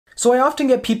So I often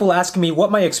get people asking me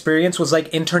what my experience was like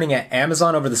interning at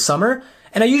Amazon over the summer,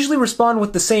 and I usually respond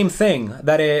with the same thing,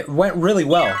 that it went really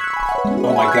well.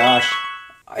 Oh my gosh,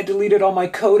 I deleted all my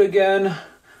code again.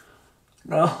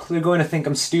 No, they're going to think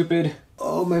I'm stupid.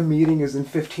 Oh, my meeting is in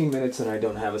 15 minutes and I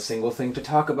don't have a single thing to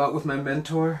talk about with my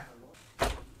mentor.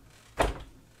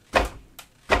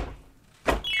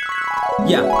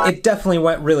 Yeah, it definitely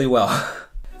went really well.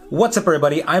 What's up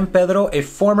everybody, I'm Pedro, a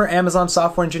former Amazon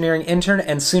software engineering intern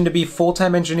and soon to be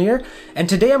full-time engineer, and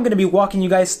today I'm going to be walking you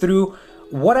guys through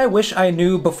what I wish I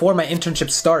knew before my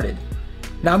internship started.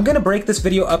 Now I'm going to break this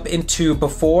video up into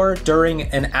before, during,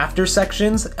 and after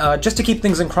sections, just to keep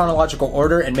things in chronological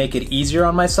order and make it easier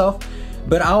on myself,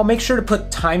 but I'll make sure to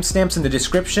put timestamps in the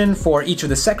description for each of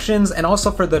the sections and also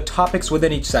for the topics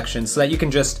within each section so that you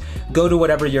can just go to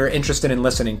whatever you're interested in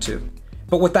listening to.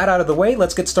 But with that out of the way,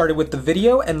 let's get started with the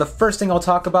video, and the first thing I'll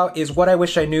talk about is what I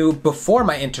wish I knew before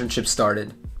my internship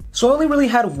started. So I only really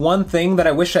had one thing that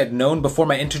I wish I'd known before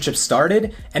my internship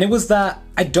started, and it was that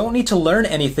I don't need to learn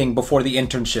anything before the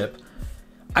internship.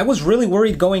 I was really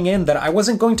worried going in that I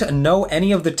wasn't going to know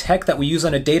any of the tech that we use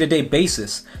on a day-to-day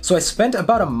basis, so I spent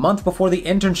about a month before the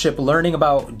internship learning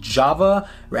about Java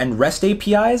and REST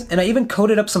APIs, and I even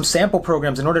coded up some sample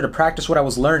programs in order to practice what I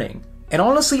was learning. And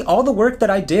honestly, all the work that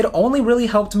I did only really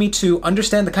helped me to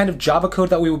understand the kind of Java code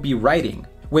that we would be writing,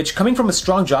 which, coming from a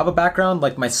strong Java background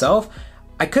like myself,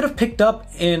 I could have picked up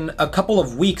in a couple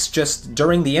of weeks just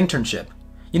during the internship.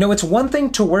 You know, it's one thing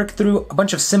to work through a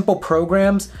bunch of simple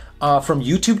programs from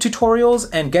YouTube tutorials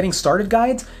and getting started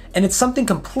guides, and it's something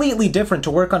completely different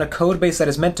to work on a code base that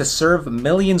is meant to serve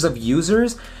millions of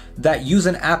users that use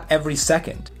an app every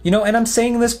second. You know, and I'm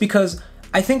saying this because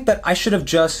I think that I should have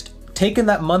just taken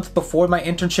that month before my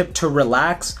internship to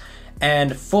relax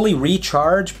and fully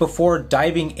recharge before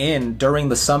diving in during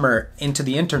the summer into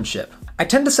the internship. I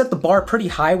tend to set the bar pretty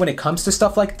high when it comes to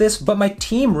stuff like this, but my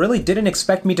team really didn't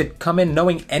expect me to come in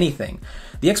knowing anything.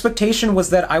 The expectation was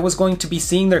that I was going to be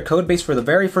seeing their code base for the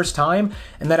very first time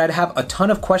and that I'd have a ton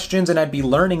of questions and I'd be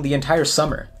learning the entire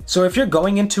summer. So if you're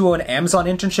going into an Amazon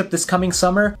internship this coming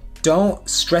summer, don't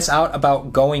stress out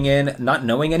about going in not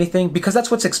knowing anything, because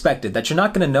that's what's expected, that you're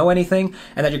not going to know anything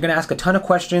and that you're going to ask a ton of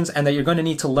questions and that you're going to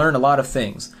need to learn a lot of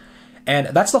things. And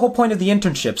that's the whole point of the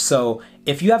internship. So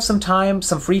if you have some time,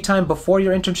 some free time before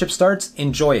your internship starts,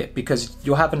 enjoy it, because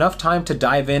you'll have enough time to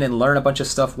dive in and learn a bunch of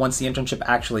stuff once the internship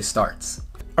actually starts.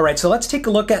 All right, so let's take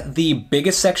a look at the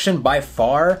biggest section by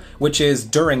far, which is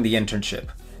during the internship.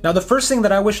 Now, the first thing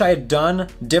that I wish I had done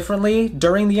differently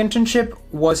during the internship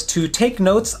was to take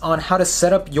notes on how to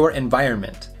set up your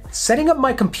environment. Setting up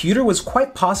my computer was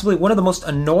quite possibly one of the most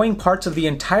annoying parts of the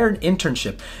entire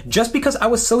internship, just because I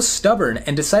was so stubborn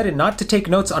and decided not to take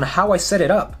notes on how I set it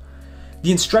up.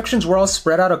 The instructions were all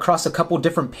spread out across a couple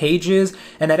different pages,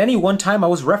 and at any one time I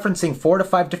was referencing 4 to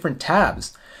 5 different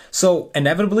tabs. So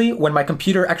inevitably, when my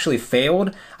computer actually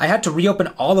failed, I had to reopen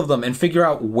all of them and figure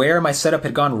out where my setup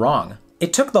had gone wrong.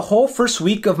 It took the whole first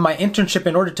week of my internship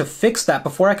in order to fix that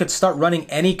before I could start running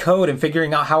any code and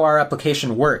figuring out how our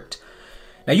application worked.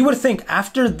 Now you would think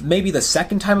after maybe the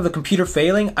second time of the computer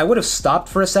failing, I would have stopped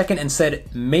for a second and said,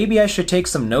 maybe I should take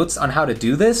some notes on how to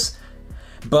do this,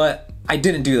 but I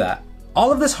didn't do that.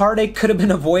 All of this heartache could have been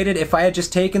avoided if I had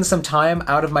just taken some time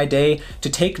out of my day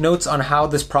to take notes on how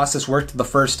this process worked the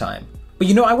first time. But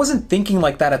you know, I wasn't thinking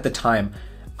like that at the time.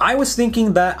 I was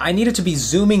thinking that I needed to be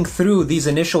zooming through these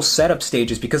initial setup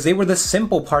stages because they were the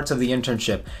simple parts of the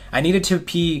internship. I needed to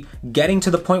be getting to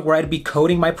the point where I'd be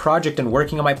coding my project and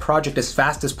working on my project as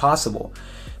fast as possible.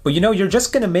 But you know, you're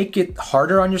just gonna make it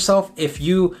harder on yourself if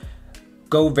you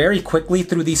go very quickly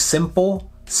through these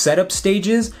simple setup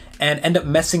stages and end up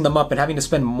messing them up and having to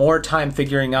spend more time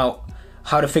figuring out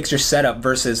how to fix your setup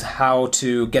versus how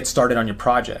to get started on your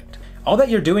project. All that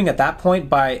you're doing at that point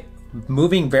by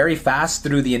moving very fast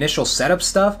through the initial setup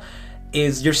stuff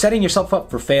is you're setting yourself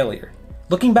up for failure.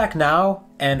 Looking back now,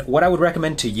 and what I would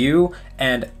recommend to you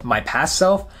and my past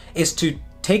self is to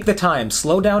take the time,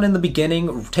 slow down in the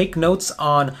beginning, take notes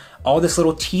on all this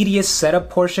little tedious setup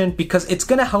portion, because it's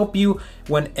gonna help you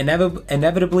when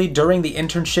inevitably during the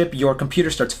internship your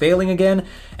computer starts failing again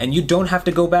and you don't have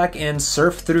to go back and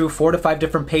surf through 4 to 5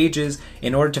 different pages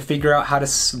in order to figure out how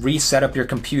to reset up your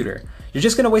computer. You're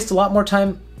just gonna waste a lot more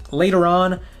time later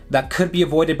on that could be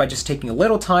avoided by just taking a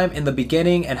little time in the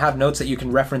beginning and have notes that you can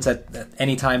reference at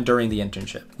any time during the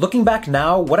internship. Looking back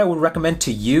now, what I would recommend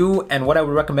to you and what I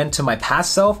would recommend to my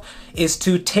past self is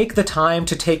to take the time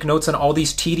to take notes on all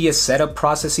these tedious setup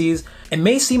processes. It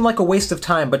may seem like a waste of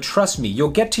time, but trust me, you'll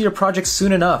get to your project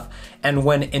soon enough And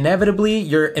when inevitably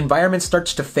your environment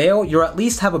starts to fail, you'll at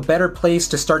least have a better place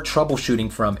to start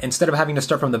troubleshooting from, instead of having to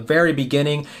start from the very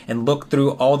beginning and look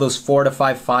through all those 4 to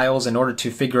 5 files in order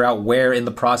to figure out where in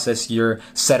the process your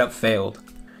setup failed.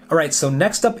 Alright, so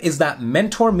next up is that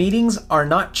mentor meetings are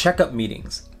not checkup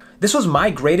meetings. This was my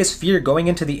greatest fear going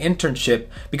into the internship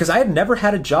because I had never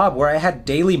had a job where I had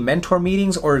daily mentor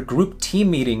meetings or group team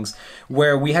meetings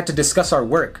where we had to discuss our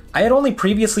work. I had only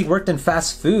previously worked in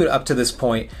fast food up to this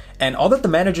point, and all that the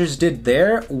managers did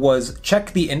there was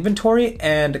check the inventory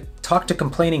and talk to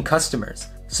complaining customers.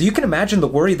 So you can imagine the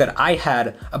worry that I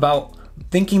had about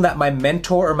thinking that my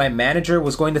mentor or my manager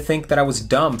was going to think that I was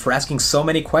dumb for asking so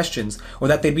many questions, or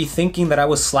that they'd be thinking that I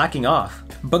was slacking off.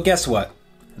 But guess what?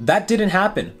 That didn't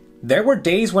happen. There were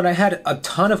days when I had a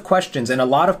ton of questions and a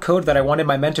lot of code that I wanted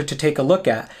my mentor to take a look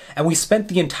at, and we spent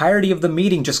the entirety of the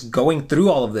meeting just going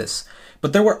through all of this.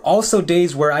 But there were also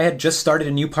days where I had just started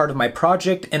a new part of my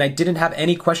project and I didn't have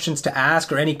any questions to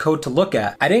ask or any code to look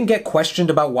at. I didn't get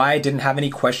questioned about why I didn't have any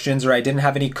questions or I didn't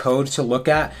have any code to look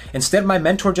at. Instead, my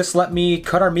mentor just let me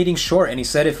cut our meeting short, and he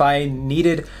said if I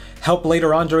needed help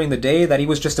later on during the day, that he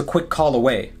was just a quick call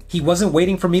away. He wasn't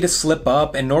waiting for me to slip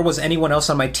up, and nor was anyone else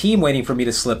on my team waiting for me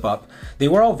to slip up. They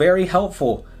were all very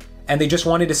helpful, and they just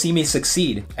wanted to see me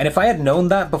succeed. And if I had known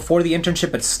that before the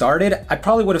internship had started, I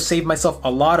probably would have saved myself a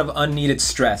lot of unneeded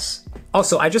stress.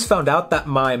 Also, I just found out that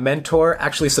my mentor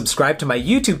actually subscribed to my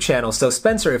YouTube channel, so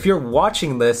Spencer, if you're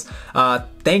watching this,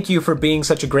 thank you for being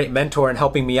such a great mentor and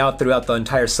helping me out throughout the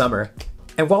entire summer.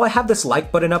 And while I have this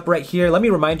like button up right here, let me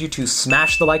remind you to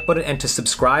smash the like button and to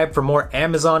subscribe for more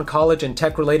Amazon, college, and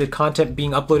tech-related content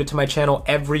being uploaded to my channel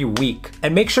every week.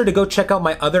 And make sure to go check out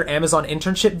my other Amazon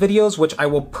internship videos, which I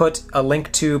will put a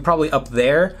link to probably up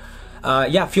there.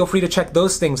 Yeah, feel free to check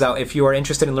those things out if you are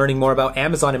interested in learning more about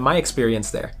Amazon and my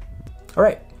experience there.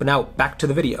 Alright, but now back to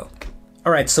the video.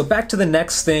 Alright, so back to the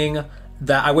next thing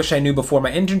that I wish I knew before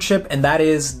my internship, and that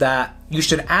is that you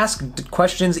should ask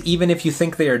questions even if you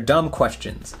think they are dumb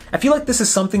questions. I feel like this is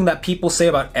something that people say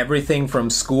about everything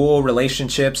from school,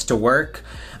 relationships, to work,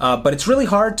 but it's really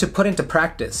hard to put into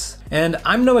practice. And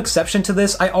I'm no exception to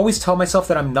this. I always tell myself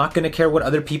that I'm not gonna care what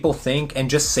other people think and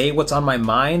just say what's on my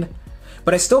mind,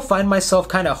 but I still find myself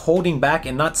kind of holding back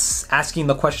and not asking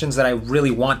the questions that I really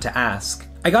want to ask.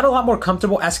 I got a lot more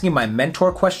comfortable asking my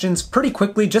mentor questions pretty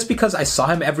quickly just because I saw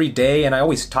him every day and I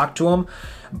always talked to him,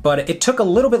 but it took a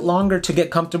little bit longer to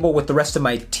get comfortable with the rest of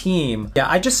my team. Yeah,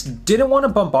 I just didn't want to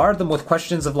bombard them with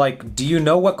questions of like, do you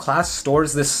know what class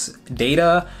stores this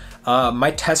data?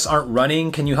 My tests aren't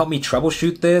running, can you help me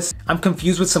troubleshoot this? I'm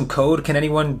confused with some code, can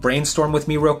anyone brainstorm with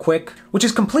me real quick? Which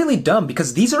is completely dumb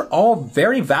because these are all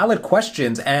very valid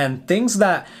questions and things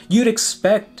that you'd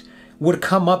expect would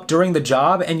come up during the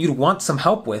job and you'd want some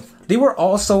help with. They were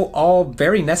also all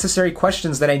very necessary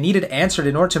questions that I needed answered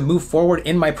in order to move forward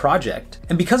in my project.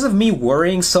 And because of me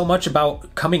worrying so much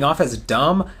about coming off as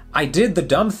dumb, I did the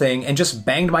dumb thing and just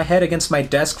banged my head against my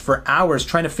desk for hours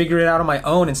trying to figure it out on my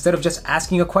own instead of just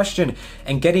asking a question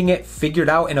and getting it figured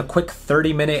out in a quick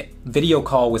 30-minute video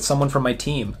call with someone from my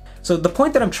team. So the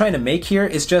point that I'm trying to make here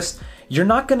is just, you're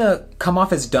not gonna come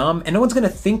off as dumb and no one's gonna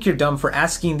think you're dumb for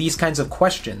asking these kinds of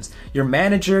questions. Your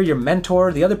manager, your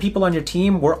mentor, the other people on your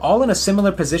team were all in a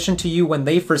similar position to you when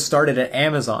they first started at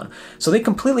Amazon. So they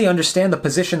completely understand the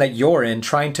position that you're in,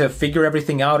 trying to figure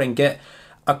everything out and get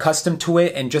accustomed to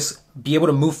it and just be able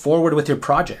to move forward with your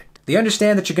project. They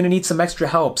understand that you're gonna need some extra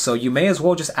help, so you may as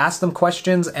well just ask them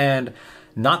questions and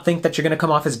not think that you're gonna come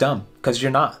off as dumb, because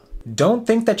you're not. Don't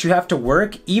think that you have to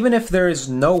work even if there is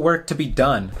no work to be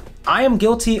done. I am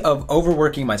guilty of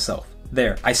overworking myself.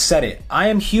 There, I said it. I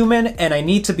am human and I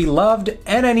need to be loved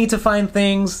and I need to find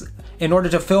things in order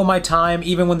to fill my time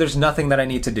even when there's nothing that I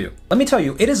need to do. Let me tell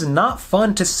you, it is not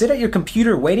fun to sit at your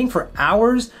computer waiting for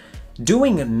hours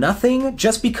doing nothing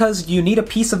just because you need a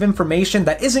piece of information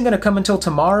that isn't going to come until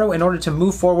tomorrow in order to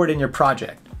move forward in your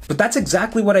project. But that's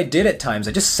exactly what I did at times.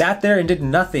 I just sat there and did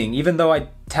nothing, even though I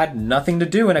had nothing to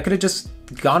do and I could have just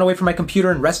gone away from my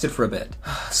computer and rested for a bit.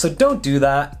 So don't do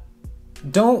that.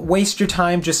 Don't waste your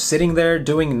time just sitting there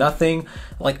doing nothing.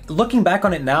 Like, looking back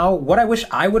on it now, what I wish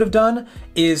I would have done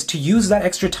is to use that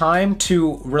extra time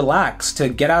to relax, to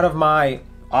get out of my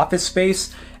office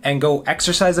space and go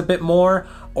exercise a bit more,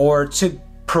 or to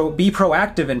be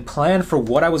proactive and plan for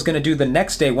what I was going to do the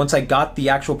next day once I got the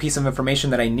actual piece of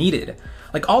information that I needed.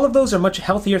 Like, all of those are much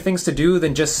healthier things to do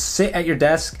than just sit at your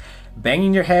desk,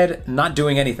 banging your head, not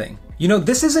doing anything. You know,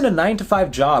 this isn't a 9-to-5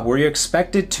 job where you're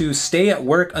expected to stay at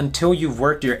work until you've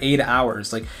worked your 8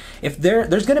 hours. Like, if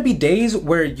there's gonna be days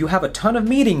where you have a ton of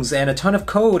meetings and a ton of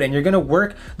code and you're gonna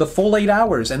work the full 8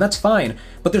 hours, and that's fine.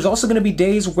 But there's also gonna be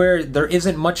days where there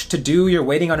isn't much to do, you're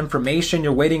waiting on information,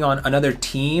 you're waiting on another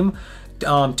team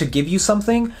to give you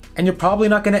something, and you're probably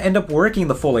not going to end up working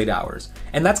the full 8 hours.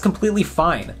 And that's completely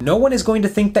fine. No one is going to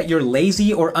think that you're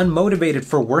lazy or unmotivated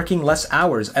for working less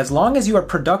hours, as long as you are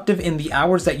productive in the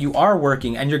hours that you are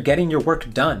working and you're getting your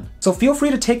work done. So feel free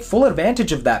to take full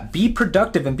advantage of that. Be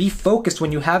productive and be focused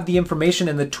when you have the information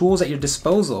and the tools at your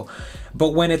disposal.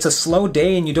 But when it's a slow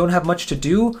day and you don't have much to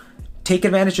do, take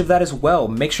advantage of that as well.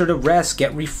 Make sure to rest,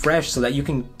 get refreshed so that you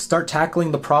can start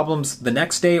tackling the problems the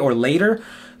next day or later,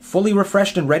 fully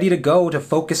refreshed and ready to go to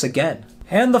focus again.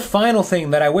 And the final thing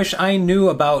that I wish I knew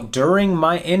about during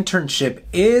my internship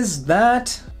is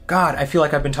that, God, I feel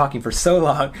like I've been talking for so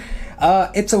long.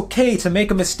 It's okay to make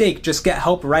a mistake, just get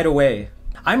help right away.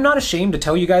 I'm not ashamed to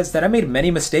tell you guys that I made many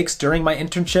mistakes during my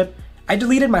internship. I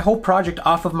deleted my whole project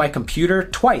off of my computer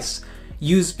twice,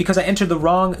 because I entered the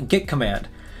wrong Git command.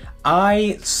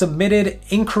 I submitted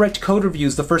incorrect code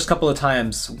reviews the first couple of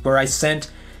times where I sent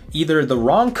either the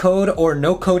wrong code or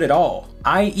no code at all.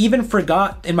 I even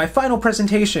forgot in my final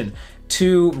presentation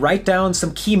to write down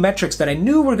some key metrics that I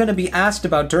knew were going to be asked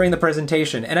about during the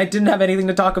presentation, and I didn't have anything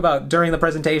to talk about during the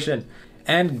presentation.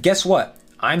 And guess what?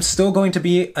 I'm still going to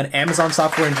be an Amazon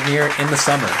software engineer in the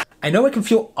summer. I know it can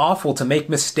feel awful to make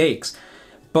mistakes,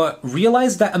 but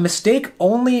realize that a mistake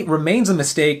only remains a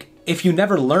mistake if you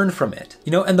never learn from it.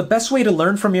 You know, and the best way to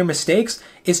learn from your mistakes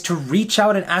is to reach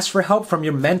out and ask for help from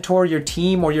your mentor, your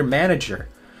team, or your manager.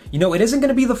 You know, it isn't going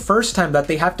to be the first time that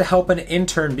they have to help an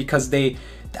intern because they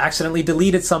accidentally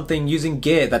deleted something using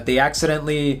Git, that they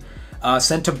accidentally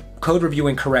sent a code review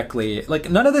incorrectly.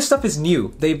 Like, none of this stuff is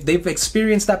new. They've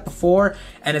experienced that before,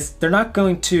 and they're not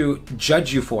going to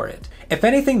judge you for it. If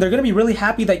anything, they're going to be really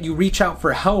happy that you reach out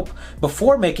for help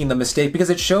before making the mistake, because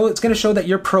it's going to show that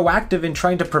you're proactive in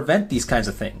trying to prevent these kinds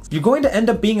of things. You're going to end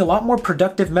up being a lot more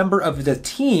productive member of the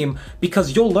team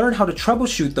because you'll learn how to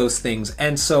troubleshoot those things.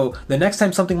 And so the next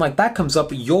time something like that comes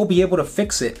up, you'll be able to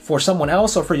fix it for someone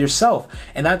else or for yourself.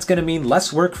 And that's going to mean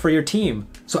less work for your team.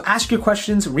 So ask your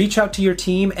questions, reach out to your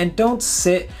team, and don't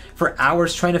sit for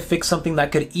hours trying to fix something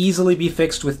that could easily be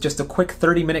fixed with just a quick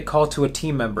 30-minute call to a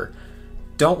team member.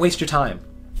 Don't waste your time.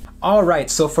 All right,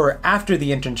 so for after the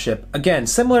internship, again,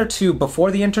 similar to before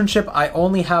the internship, I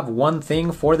only have one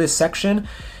thing for this section,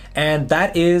 and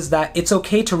that is that it's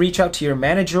okay to reach out to your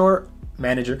manager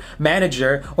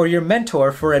or your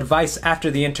mentor for advice after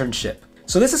the internship.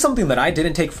 So this is something that I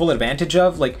didn't take full advantage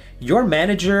of. Like, your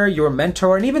manager, your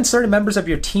mentor, and even certain members of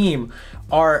your team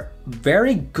are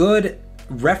very good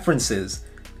references.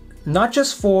 Not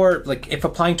just for, like, if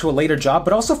applying to a later job,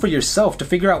 but also for yourself to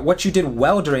figure out what you did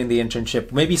well during the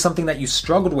internship, maybe something that you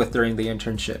struggled with during the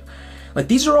internship. Like,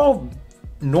 these are all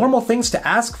normal things to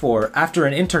ask for after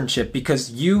an internship,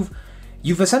 because you've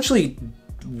essentially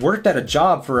worked at a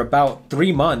job for about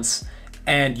 3 months,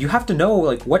 and you have to know,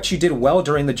 like, what you did well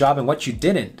during the job and what you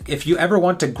didn't. If you ever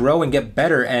want to grow and get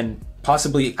better and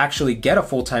possibly actually get a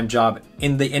full-time job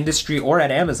in the industry or at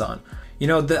Amazon. You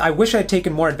know, I wish I had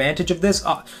taken more advantage of this.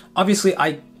 Obviously,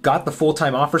 I got the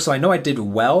full-time offer, so I know I did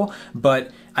well,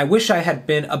 but I wish I had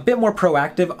been a bit more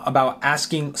proactive about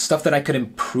asking stuff that I could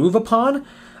improve upon,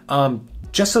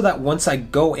 just so that once I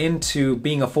go into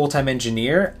being a full-time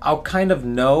engineer, I'll kind of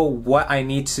know what I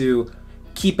need to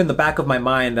keep in the back of my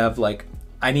mind of, like,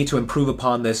 I need to improve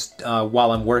upon this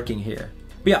while I'm working here.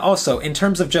 But yeah, also, in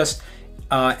terms of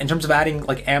adding,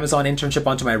 like, Amazon internship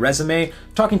onto my resume,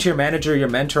 talking to your manager, your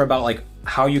mentor about, like,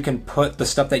 how you can put the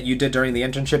stuff that you did during the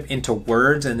internship into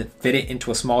words and fit it into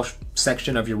a small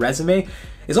section of your resume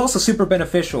is also super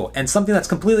beneficial and something that's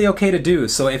completely okay to do.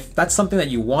 So if that's something that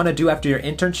you want to do after your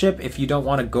internship, if you don't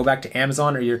want to go back to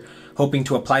Amazon or you're hoping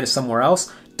to apply to somewhere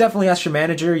else, definitely ask your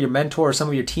manager, your mentor, or some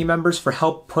of your team members for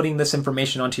help putting this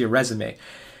information onto your resume.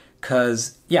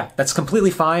 Because, yeah, that's completely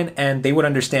fine, and they would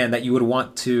understand that you would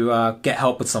want to get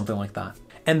help with something like that.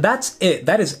 And that's it.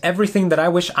 That is everything that I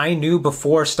wish I knew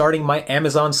before starting my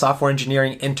Amazon software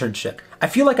engineering internship. I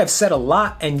feel like I've said a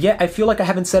lot, and yet I feel like I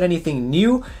haven't said anything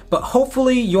new, but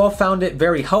hopefully you all found it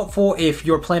very helpful if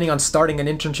you're planning on starting an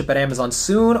internship at Amazon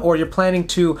soon, or you're planning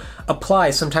to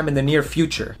apply sometime in the near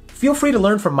future. Feel free to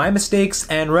learn from my mistakes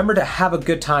and remember to have a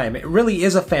good time. It really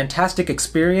is a fantastic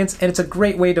experience, and it's a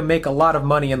great way to make a lot of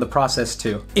money in the process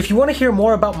too. If you want to hear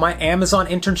more about my Amazon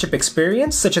internship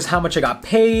experience, such as how much I got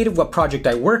paid, what project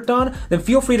I worked on, then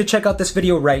feel free to check out this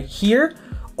video right here.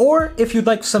 Or if you'd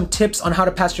like some tips on how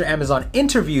to pass your Amazon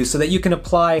interview so that you can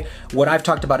apply what I've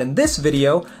talked about in this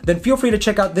video, then feel free to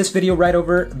check out this video right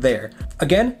over there.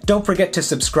 Again, don't forget to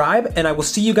subscribe, and I will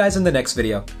see you guys in the next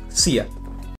video. See ya.